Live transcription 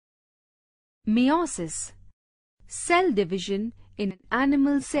Meiosis, cell division in an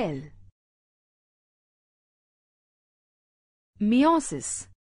animal cell. Meiosis.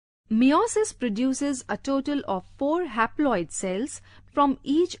 Meiosis produces a total of 4 haploid cells from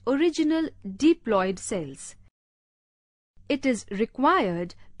each original diploid cells. It is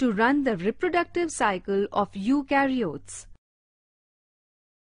required to run the reproductive cycle of eukaryotes.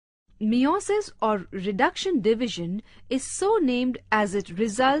 Meiosis or reduction division is so named as it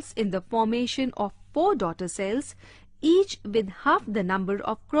results in the formation of 4 daughter cells, each with half the number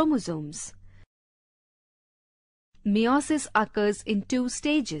of chromosomes. Meiosis occurs in 2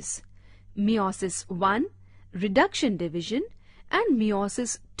 stages: Meiosis I, reduction division, and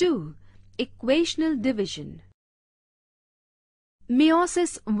Meiosis II, equational division.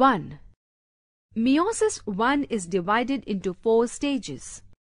 Meiosis I. Meiosis I is divided into 4 stages.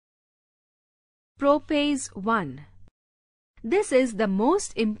 Prophase I. This is the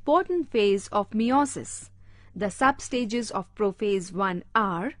most important phase of meiosis. The substages of prophase I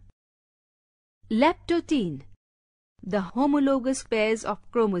are leptothene. The homologous pairs of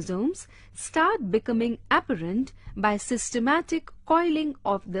chromosomes start becoming apparent by systematic coiling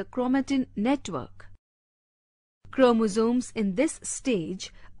of the chromatin network. Chromosomes in this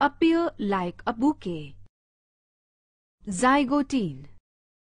stage appear like a bouquet. Zygothene.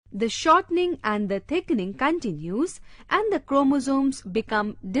 The shortening and the thickening continues and the chromosomes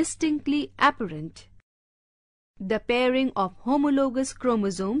become distinctly apparent. The pairing of homologous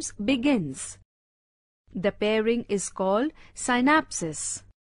chromosomes begins. The pairing is called synapsis.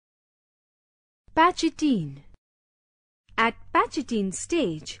 Pachythene. At pachythene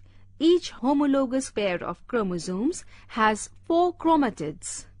stage, each homologous pair of chromosomes has 4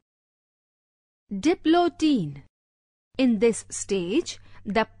 chromatids. Diplothene. In this stage,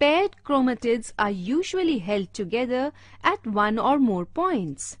 the paired chromatids are usually held together at 1 or more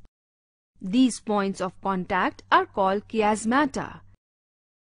points. These points of contact are called chiasmata.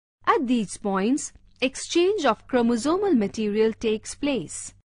 At these points, exchange of chromosomal material takes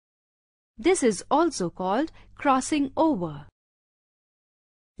place. This is also called crossing over.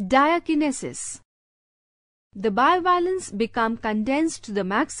 Diakinesis. The bivalents become condensed to the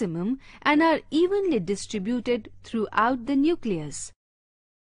maximum and are evenly distributed throughout the nucleus.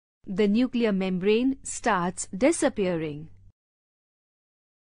 The nuclear membrane starts disappearing.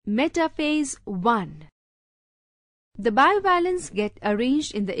 Metaphase I. The bivalents get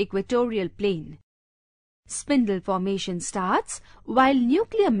arranged in the equatorial plane. Spindle formation starts while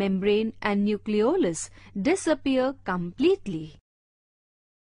nuclear membrane and nucleolus disappear completely.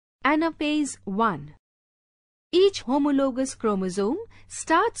 Anaphase I. Each homologous chromosome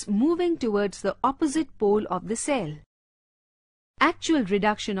starts moving towards the opposite pole of the cell. Actual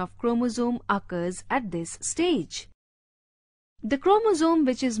reduction of chromosome occurs at this stage. The chromosome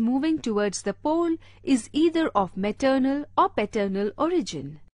which is moving towards the pole is either of maternal or paternal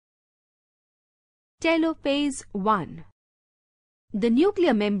origin. Telophase I. The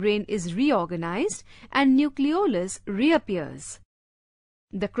nuclear membrane is reorganized and nucleolus reappears.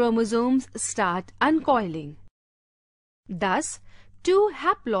 The chromosomes start uncoiling. Thus, 2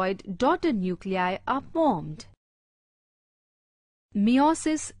 haploid daughter nuclei are formed.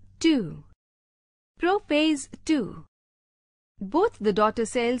 Meiosis II. Prophase II. Both the daughter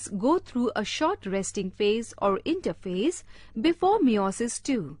cells go through a short resting phase or interphase before meiosis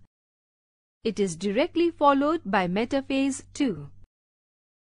II. It is directly followed by metaphase II.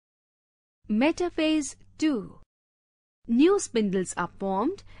 Metaphase II. New spindles are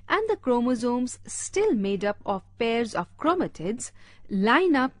formed and the chromosomes, still made up of pairs of chromatids,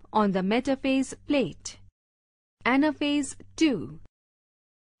 line up on the metaphase plate. Anaphase II.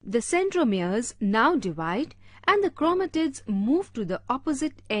 The centromeres now divide and the chromatids move to the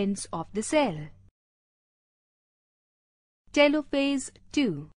opposite ends of the cell. Telophase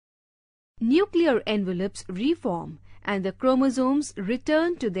II. Nuclear envelopes reform and the chromosomes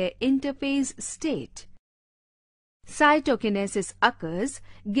return to their interphase state. Cytokinesis occurs,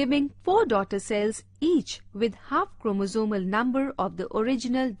 giving 4 daughter cells each with half chromosomal number of the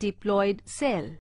original diploid cell.